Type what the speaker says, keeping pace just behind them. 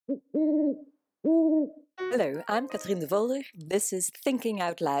Hello, I'm Katrien de Volder. This is Thinking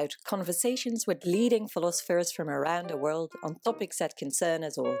Out Loud, conversations with leading philosophers from around the world on topics that concern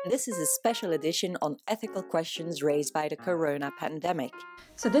us all. This is a special edition on ethical questions raised by the corona pandemic.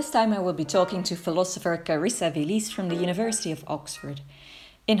 So this time I will be talking to philosopher Carissa Willis from the University of Oxford.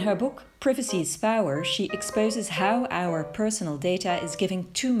 In her book, Privacy is Power, she exposes how our personal data is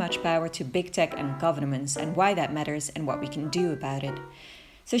giving too much power to big tech and governments and why that matters and what we can do about it.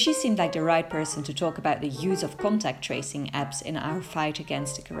 So she seemed like the right person to talk about the use of contact tracing apps in our fight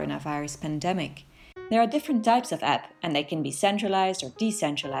against the coronavirus pandemic. There are different types of app, and they can be centralized or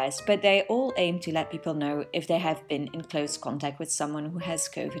decentralized, but they all aim to let people know if they have been in close contact with someone who has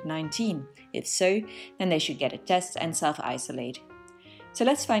COVID-19. If so, then they should get a test and self-isolate. So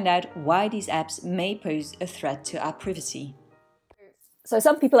let's find out why these apps may pose a threat to our privacy. So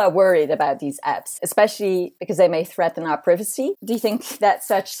some people are worried about these apps, especially because they may threaten our privacy. Do you think that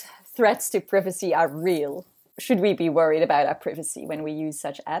such threats to privacy are real? Should we be worried about our privacy when we use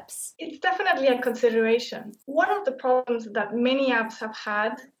such apps? It's definitely a consideration. One of the problems that many apps have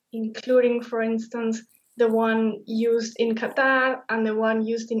had, including, for instance, the one used in Qatar and the one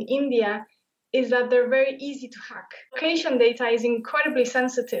used in India, is that they're very easy to hack. Location data is incredibly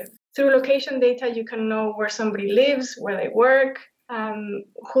sensitive. Through location data, you can know where somebody lives, where they work,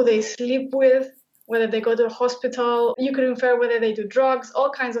 who they sleep with, whether they go to a hospital. You could infer whether they do drugs, all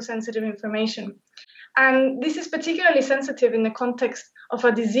kinds of sensitive information. And this is particularly sensitive in the context of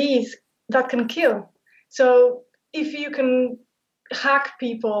a disease that can kill. So if you can hack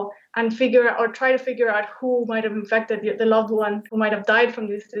people and try to figure out who might have infected the loved one who might have died from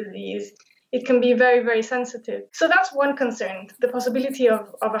this disease, it can be very, very sensitive. So that's one concern, the possibility of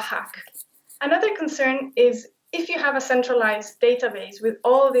a hack. Another concern is if you have a centralized database with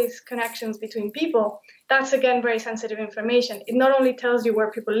all these connections between people, that's again very sensitive information. It not only tells you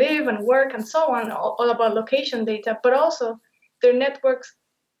where people live and work and so on, all about location data, but also their networks,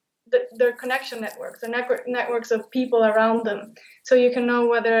 their connection networks, the networks of people around them. So you can know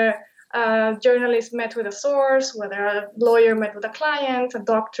whether a journalist met with a source, whether a lawyer met with a client, a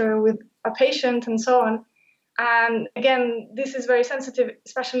doctor with a patient, and so on. And again, this is very sensitive,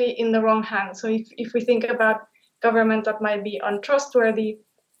 especially in the wrong hands. So if we think about government that might be untrustworthy,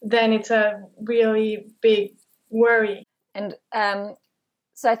 then it's a really big worry. And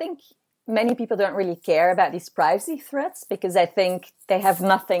so I think many people don't really care about these privacy threats because I think they have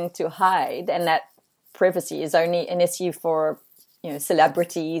nothing to hide, and that privacy is only an issue for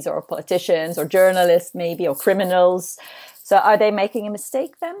celebrities or politicians or journalists maybe, or criminals. So are they making a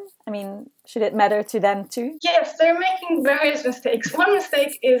mistake then? I mean, should it matter to them too? Yes, they're making various mistakes. One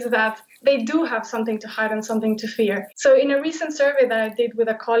mistake is that they do have something to hide and something to fear. So in a recent survey that I did with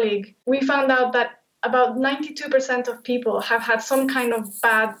a colleague, we found out that about 92% of people have had some kind of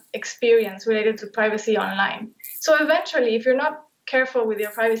bad experience related to privacy online. So eventually, if you're not careful with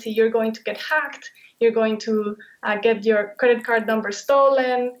your privacy, you're going to get hacked, you're going to get your credit card number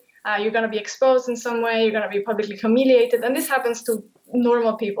stolen, you're going to be exposed in some way, you're going to be publicly humiliated. And this happens to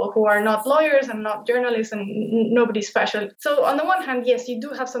normal people who are not lawyers and not journalists and nobody special. So on the one hand, yes, you do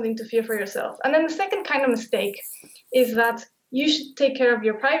have something to fear for yourself. And then the second kind of mistake is that you should take care of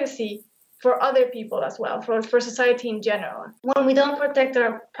your privacy for other people as well, for society in general. When we don't protect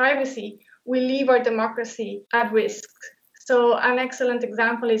our privacy, we leave our democracy at risk. So an excellent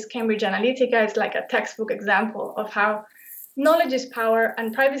example is Cambridge Analytica. It's like a textbook example of how knowledge is power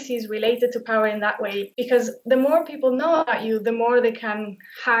and privacy is related to power in that way, because the more people know about you, the more they can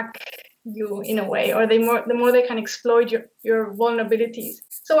hack you in a way, or the more they can exploit your vulnerabilities.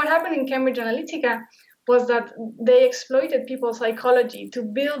 So what happened in Cambridge Analytica was that they exploited people's psychology to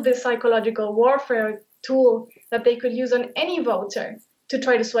build this psychological warfare tool that they could use on any voter to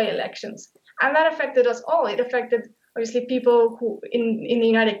try to sway elections. And that affected us all. It affected obviously people who in the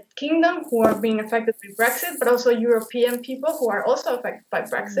United Kingdom who are being affected by Brexit, but also European people who are also affected by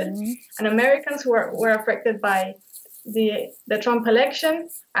Brexit, and Americans who were affected by the Trump election,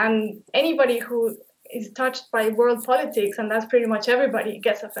 and anybody who is touched by world politics, and that's pretty much everybody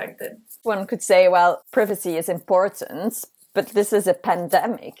gets affected. One could say, well, privacy is important, but this is a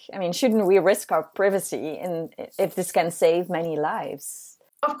pandemic. I mean, shouldn't we risk our privacy if this can save many lives?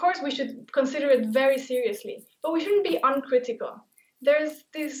 Of course, we should consider it very seriously, but we shouldn't be uncritical. There's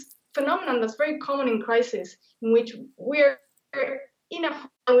this phenomenon that's very common in crisis, in which we're in a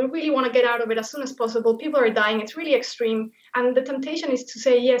and we really want to get out of it as soon as possible. People are dying. It's really extreme. And the temptation is to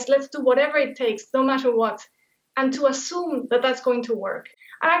say, yes, let's do whatever it takes, no matter what, and to assume that that's going to work.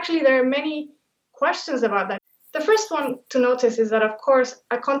 And actually, there are many questions about that. The first one to notice is that, of course,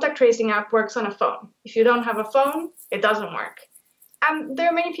 a contact tracing app works on a phone. If you don't have a phone, it doesn't work. And there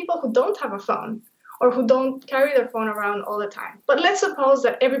are many people who don't have a phone or who don't carry their phone around all the time. But let's suppose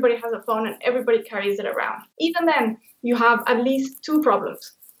that everybody has a phone and everybody carries it around. Even then, you have at least two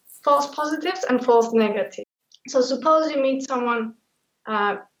problems: false positives and false negatives. So suppose you meet someone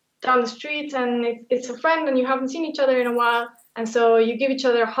down the street and it's a friend and you haven't seen each other in a while, and so you give each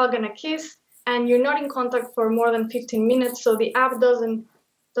other a hug and a kiss, and you're not in contact for more than 15 minutes, so the app doesn't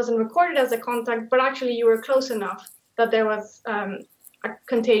record it as a contact, but actually you were close enough that there was a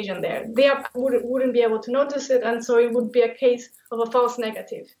contagion there. The app wouldn't be able to notice it, and so it would be a case of a false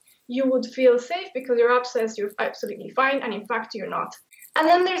negative. You would feel safe because your app says you're absolutely fine, and in fact you're not. And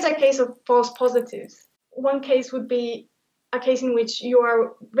then there's a case of false positives. One case would be a case in which you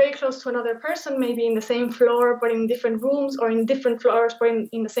are very close to another person, maybe in the same floor, but in different rooms, or in different floors, but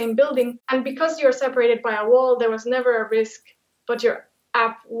in the same building. And because you're separated by a wall, there was never a risk, but your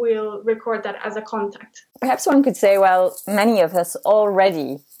app will record that as a contact. Perhaps one could say, well, many of us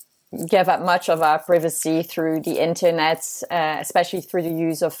already give up much of our privacy through the internet, especially through the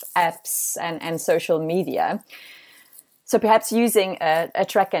use of apps and social media. So perhaps using a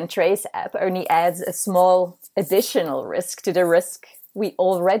track and trace app only adds a small additional risk to the risk we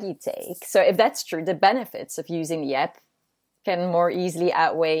already take. So if that's true, the benefits of using the app can more easily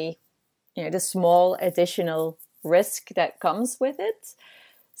outweigh, the small additional risk that comes with it.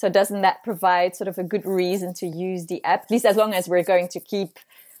 So doesn't that provide sort of a good reason to use the app, at least as long as we're going to keep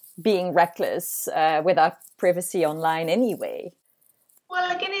being reckless with our privacy online anyway?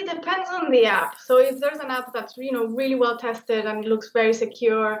 Well, again, it depends on the app. So if there's an app that's really well tested and looks very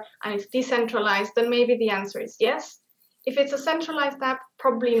secure and it's decentralized, then maybe the answer is yes. If it's a centralized app,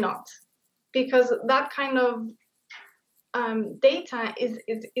 probably not, because that kind of data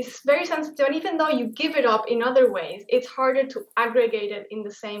is very sensitive, and even though you give it up in other ways, it's harder to aggregate it in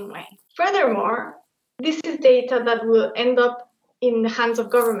the same way. Furthermore, this is data that will end up in the hands of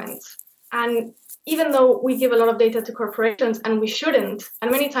governments, and even though we give a lot of data to corporations, and we shouldn't, and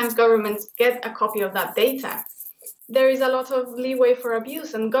many times governments get a copy of that data, there is a lot of leeway for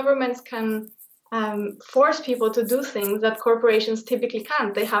abuse, and governments can force people to do things that corporations typically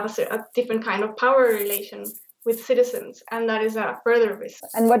can't. They have a different kind of power relation with citizens, and that is a further risk.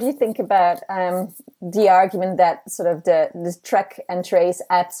 And what do you think about the argument that sort of the track and trace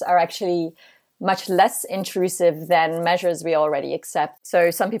apps are actually much less intrusive than measures we already accept?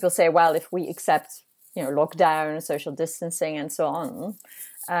 So some people say, well, if we accept, lockdown, social distancing, and so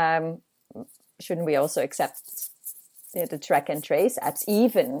on, shouldn't we also accept the track and trace apps,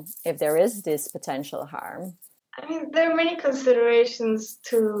 even if there is this potential harm? I mean, there are many considerations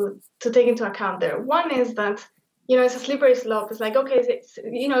to take into account there. One is that, it's a slippery slope. It's like, okay,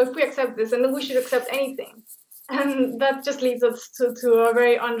 if we accept this, and then we should accept anything. And that just leads us to a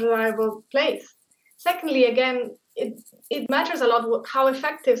very undesirable place. Secondly, again, it matters a lot how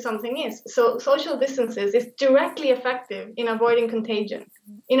effective something is. So social distances is directly effective in avoiding contagion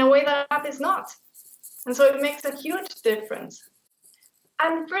in a way that app is not. And so it makes a huge difference.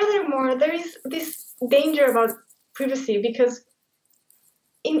 And furthermore, there is this danger about privacy, because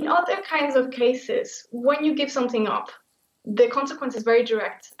in other kinds of cases, when you give something up, the consequence is very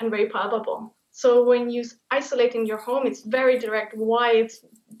direct and very palpable. So when you isolate in your home, it's very direct why it's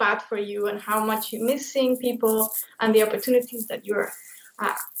bad for you and how much you miss seeing people and the opportunities that you're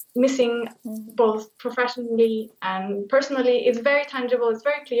missing, both professionally and personally. It's very tangible, it's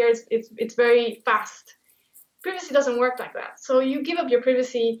very clear, it's very fast. Privacy doesn't work like that. So you give up your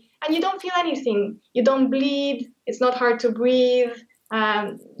privacy and you don't feel anything. You don't bleed. It's not hard to breathe.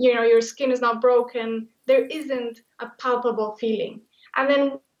 Your skin is not broken. There isn't a palpable feeling. And then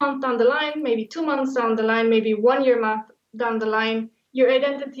 1 month down the line, maybe 2 months down the line, maybe 1 year down the line, your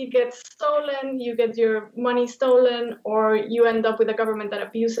identity gets stolen, you get your money stolen, or you end up with a government that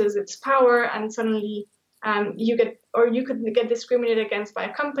abuses its power, and suddenly you could get discriminated against by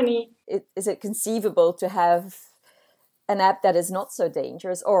a company. Is it conceivable to have an app that is not so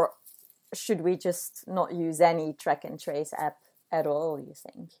dangerous, or should we just not use any track and trace app at all, you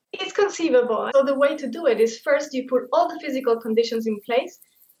think? It's conceivable. So the way to do it is, first you put all the physical conditions in place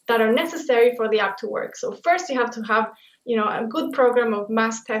that are necessary for the app to work. So first you have to have a good program of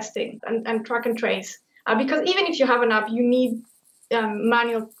mass testing and track and trace. Because even if you have an app, you need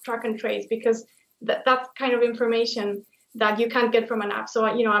manual track and trace, because that's kind of information that you can't get from an app. So,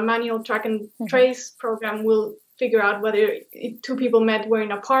 a manual track and trace program will figure out whether two people were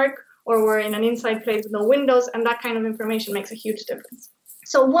in a park or were in an inside place with no windows, and that kind of information makes a huge difference.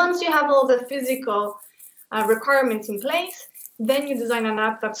 So once you have all the physical requirements in place, then you design an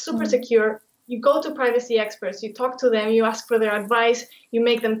app that's super secure. You go to privacy experts, you talk to them, you ask for their advice, you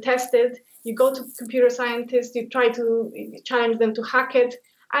make them test it, you go to computer scientists, you try to challenge them to hack it.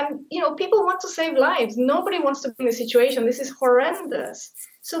 And, people want to save lives. Nobody wants to be in this situation. This is horrendous.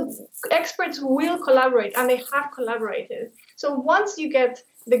 So experts will collaborate, and they have collaborated. So once you get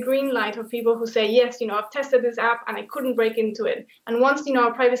the green light of people who say, yes, I've tested this app and I couldn't break into it. And once,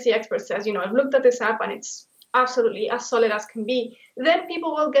 a privacy expert says, I've looked at this app and it's absolutely as solid as can be, then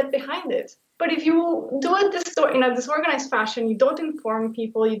people will get behind it. But if you do it in a disorganized fashion, you don't inform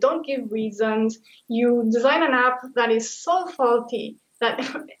people, you don't give reasons, you design an app that is so faulty that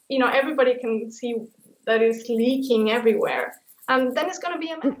everybody can see that it's leaking everywhere, and then it's going to be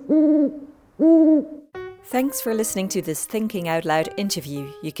a mess. Thanks for listening to this Thinking Out Loud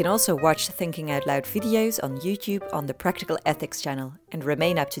interview. You can also watch Thinking Out Loud videos on YouTube on the Practical Ethics channel and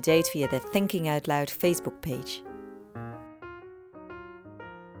remain up to date via the Thinking Out Loud Facebook page.